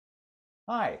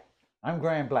Hi, I'm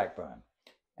Graham Blackburn,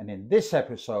 and in this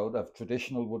episode of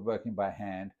Traditional Woodworking by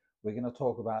Hand, we're going to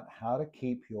talk about how to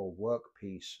keep your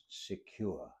workpiece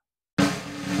secure.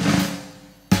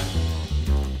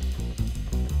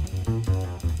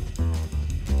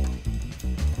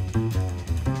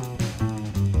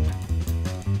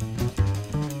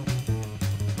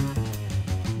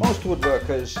 Most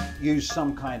woodworkers use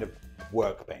some kind of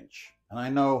workbench, and I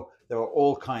know there are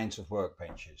all kinds of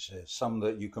workbenches. There's some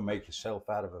that you can make yourself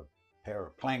out of a pair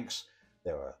of planks.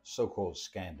 There are so-called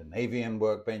Scandinavian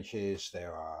workbenches,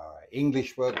 there are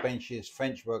English workbenches,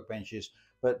 French workbenches,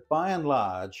 but by and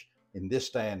large, in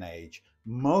this day and age,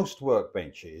 most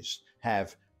workbenches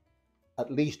have at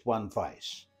least one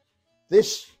vise.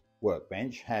 This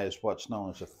workbench has what's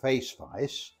known as a face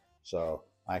vise, so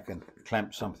I can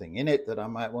clamp something in it that I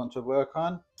might want to work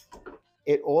on.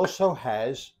 It also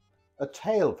has a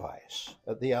tail vise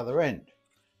at the other end.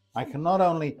 I can not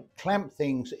only clamp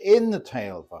things in the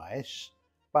tail vise,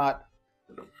 but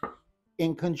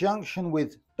in conjunction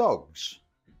with dogs,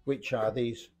 which are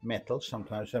these metal,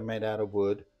 sometimes they're made out of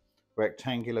wood,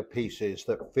 rectangular pieces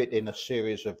that fit in a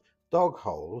series of dog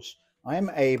holes,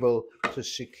 I'm able to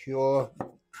secure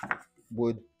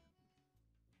wood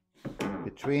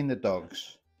between the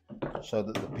dogs so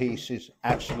that the piece is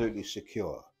absolutely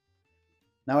secure.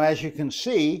 Now, as you can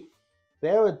see,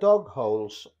 there are dog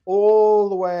holes all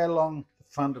the way along the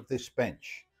front of this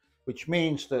bench, which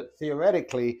means that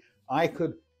theoretically I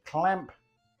could clamp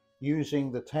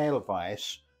using the tail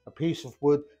vise a piece of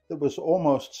wood that was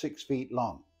almost 6 feet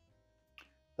long.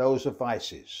 Those are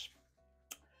vises.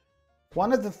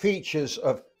 One of the features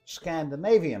of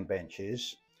Scandinavian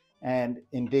benches, and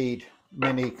indeed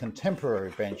many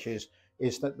contemporary benches,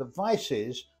 is that the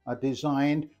vises are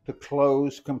designed to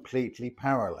close completely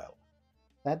parallel.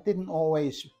 That didn't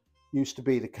always used to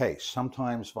be the case.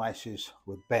 Sometimes vises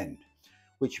would bend,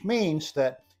 which means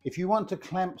that if you want to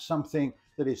clamp something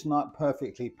that is not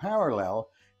perfectly parallel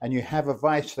and you have a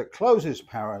vise that closes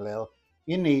parallel,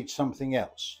 you need something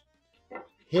else.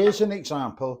 Here's an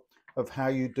example of how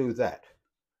you do that.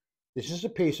 This is a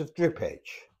piece of drip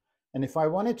edge, and if I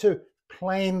wanted to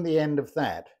plane the end of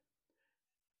that,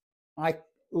 it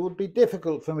would be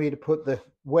difficult for me to put the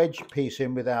wedge piece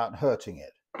in without hurting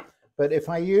it. But if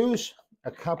I use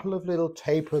a couple of little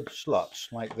tapered slots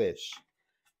like this,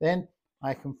 then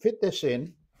I can fit this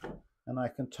in and I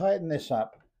can tighten this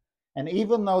up. And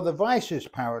even though the vise is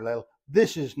parallel,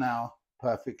 this is now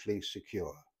perfectly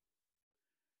secure.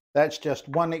 That's just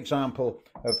one example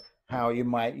of how you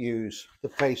might use the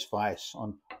face vise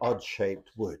on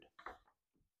odd-shaped wood.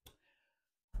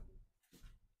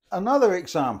 Another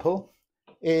example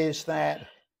is that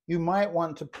you might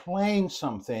want to plane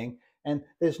something and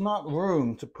there's not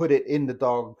room to put it in the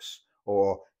dogs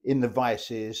or in the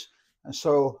vices. And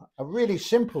so a really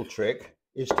simple trick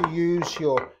is to use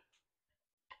your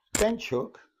bench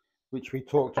hook, which we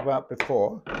talked about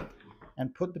before,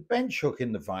 and put the bench hook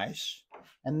in the vise,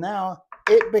 and now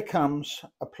it becomes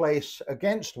a place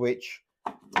against which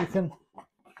you can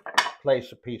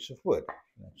place a piece of wood.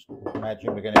 Let's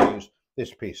imagine we're going to use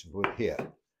this piece of wood here.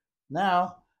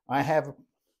 Now I have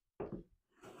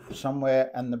somewhere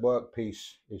and the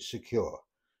workpiece is secure.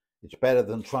 It's better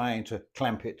than trying to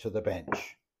clamp it to the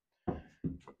bench.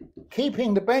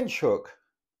 Keeping the bench hook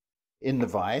in the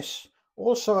vise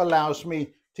also allows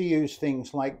me to use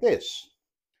things like this.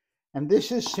 And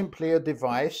this is simply a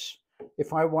device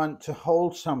if I want to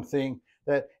hold something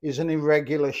that is an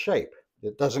irregular shape.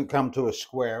 It doesn't come to a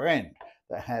square end,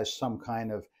 that has some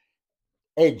kind of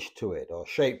edge to it or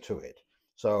shape to it.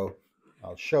 So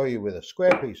I'll show you with a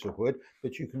square piece of wood,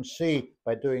 but you can see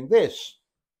by doing this,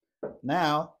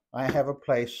 now I have a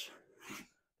place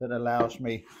that allows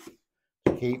me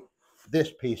to keep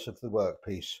this piece of the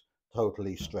workpiece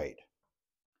totally straight.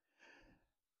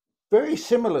 Very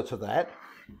similar to that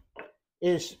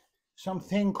is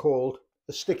something called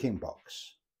a sticking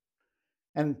box.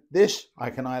 And this I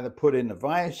can either put in the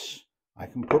vise, I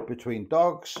can put between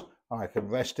dogs, or I can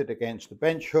rest it against the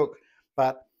bench hook,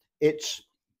 but its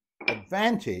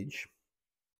advantage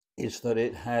is that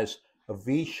it has a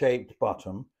V-shaped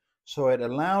bottom, so it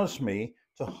allows me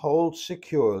to hold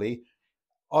securely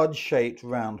odd-shaped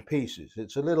round pieces.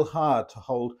 It's a little hard to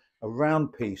hold a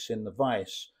round piece in the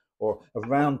vise or a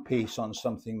round piece on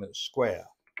something that's square.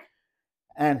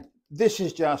 And this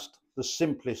is just the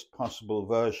simplest possible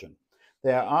version.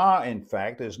 There are, in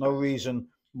fact, there's no reason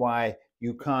why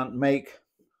you can't make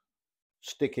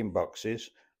sticking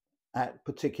boxes at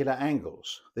particular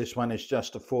angles. This one is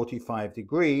just a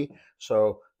 45-degree,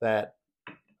 so that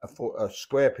a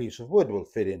square piece of wood will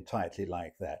fit in tightly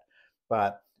like that.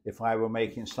 But if I were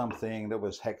making something that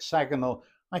was hexagonal,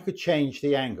 I could change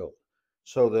the angle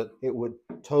so that it would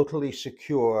totally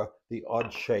secure the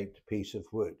odd-shaped piece of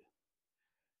wood.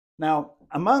 Now,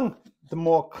 among the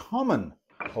more common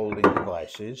holding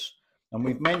devices, and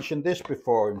we've mentioned this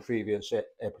before in previous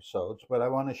episodes, but I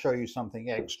want to show you something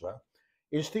extra,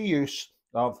 is the use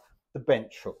of the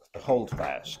bench hook, the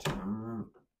holdfast.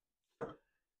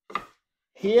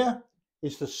 Here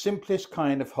is the simplest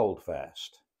kind of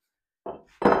holdfast.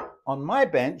 On my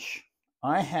bench,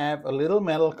 I have a little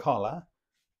metal collar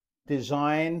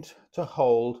designed to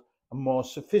hold a more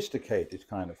sophisticated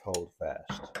kind of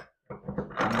holdfast.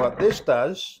 And what this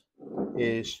does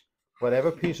is,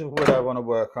 whatever piece of wood I want to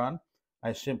work on,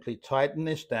 I simply tighten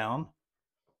this down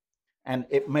and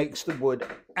it makes the wood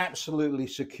absolutely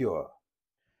secure.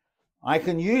 I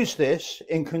can use this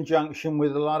in conjunction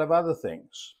with a lot of other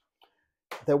things.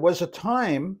 There was a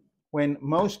time when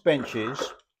most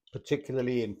benches,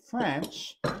 particularly in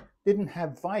France, didn't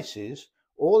have vices.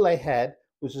 All they had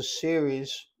was a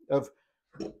series of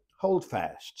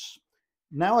holdfasts.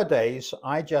 Nowadays,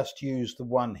 I just use the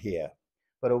one here.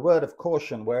 But a word of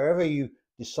caution, wherever you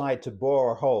decide to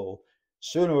bore a hole,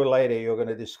 sooner or later you're going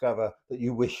to discover that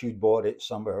you wish you'd bored it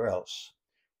somewhere else.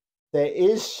 There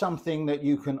is something that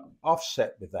you can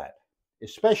offset with that,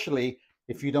 especially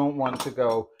if you don't want to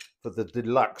go for the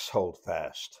deluxe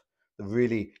holdfast, the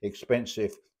really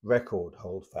expensive record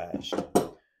holdfast.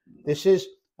 This is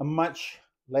a much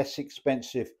less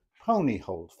expensive pony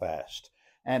holdfast.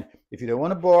 And if you don't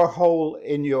want to bore a hole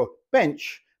in your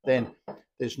bench, then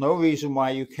there's no reason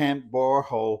why you can't bore a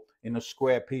hole in a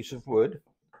square piece of wood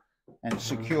and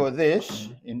secure this.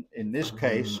 In this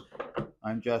case,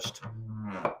 I'm just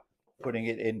putting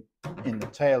it in the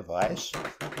tail vise,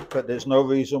 but there's no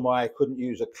reason why I couldn't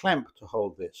use a clamp to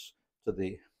hold this to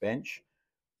the bench,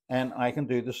 and I can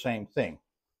do the same thing.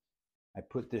 I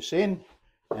put this in,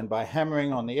 and by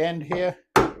hammering on the end here,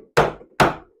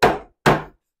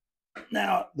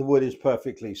 now the wood is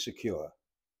perfectly secure.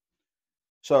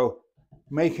 So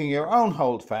making your own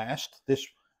holdfast,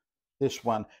 this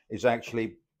one is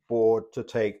actually bored to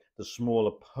take the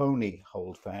smaller pony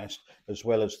holdfast as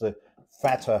well as the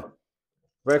fatter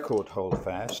record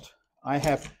holdfast. I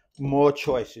have more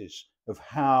choices of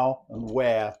how and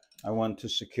where I want to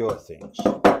secure things.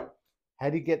 How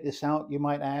do you get this out, you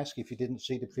might ask, if you didn't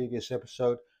see the previous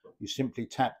episode? You simply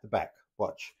tap the back.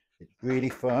 Watch, it's really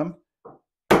firm.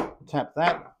 Tap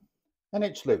that and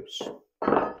it's loose.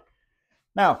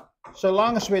 Now, so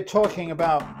long as we're talking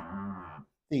about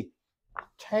the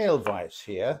tail vise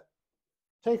here,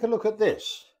 take a look at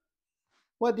this.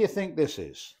 What do you think this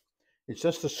is? It's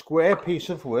just a square piece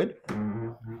of wood,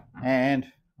 and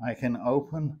I can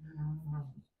open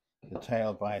the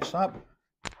tail vise up.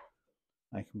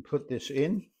 I can put this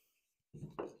in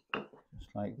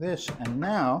just like this, and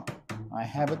now I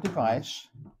have a device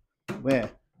where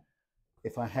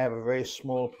if I have a very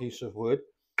small piece of wood,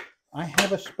 I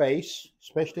have a space,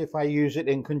 especially if I use it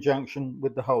in conjunction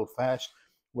with the holdfast,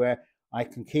 where I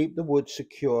can keep the wood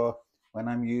secure when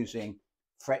I'm using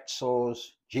fret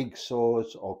saws, jig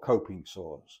saws, or coping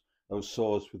saws, those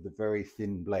saws with the very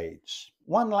thin blades.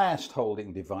 One last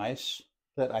holding device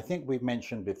that I think we've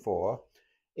mentioned before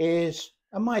is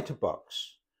a miter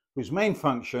box, whose main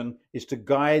function is to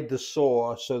guide the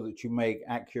saw so that you make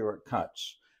accurate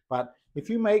cuts. But if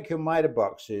you make your miter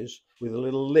boxes with a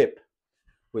little lip,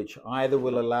 which either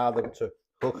will allow them to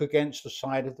hook against the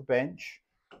side of the bench,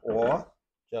 or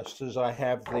just as I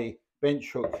have the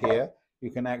bench hook here,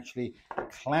 you can actually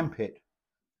clamp it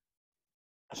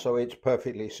so it's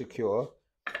perfectly secure.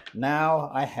 Now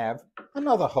I have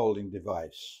another holding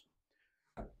device.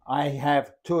 I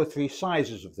have 2 or 3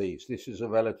 sizes of these. This is a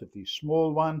relatively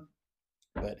small one,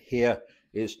 but here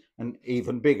is an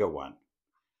even bigger one.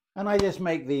 And I just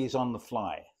make these on the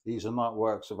fly. These are not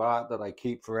works of art that I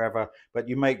keep forever, but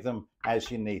you make them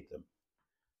as you need them.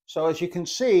 So as you can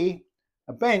see,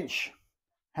 a bench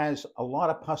has a lot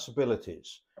of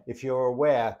possibilities if you're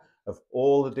aware of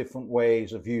all the different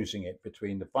ways of using it,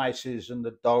 between the vices and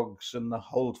the dogs and the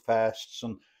holdfasts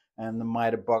and the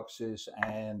miter boxes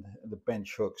and the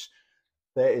bench hooks.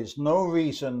 There is no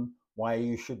reason why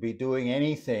you should be doing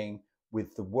anything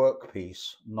with the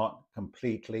workpiece not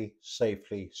completely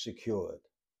safely secured.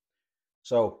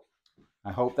 So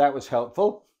I hope that was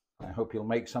helpful. I hope you'll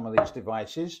make some of these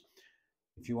devices.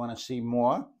 If you want to see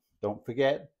more, don't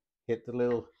forget, hit the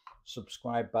little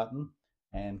subscribe button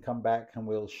and come back and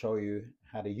we'll show you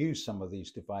how to use some of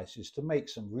these devices to make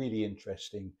some really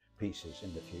interesting pieces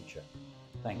in the future.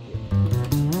 Thank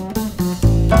you.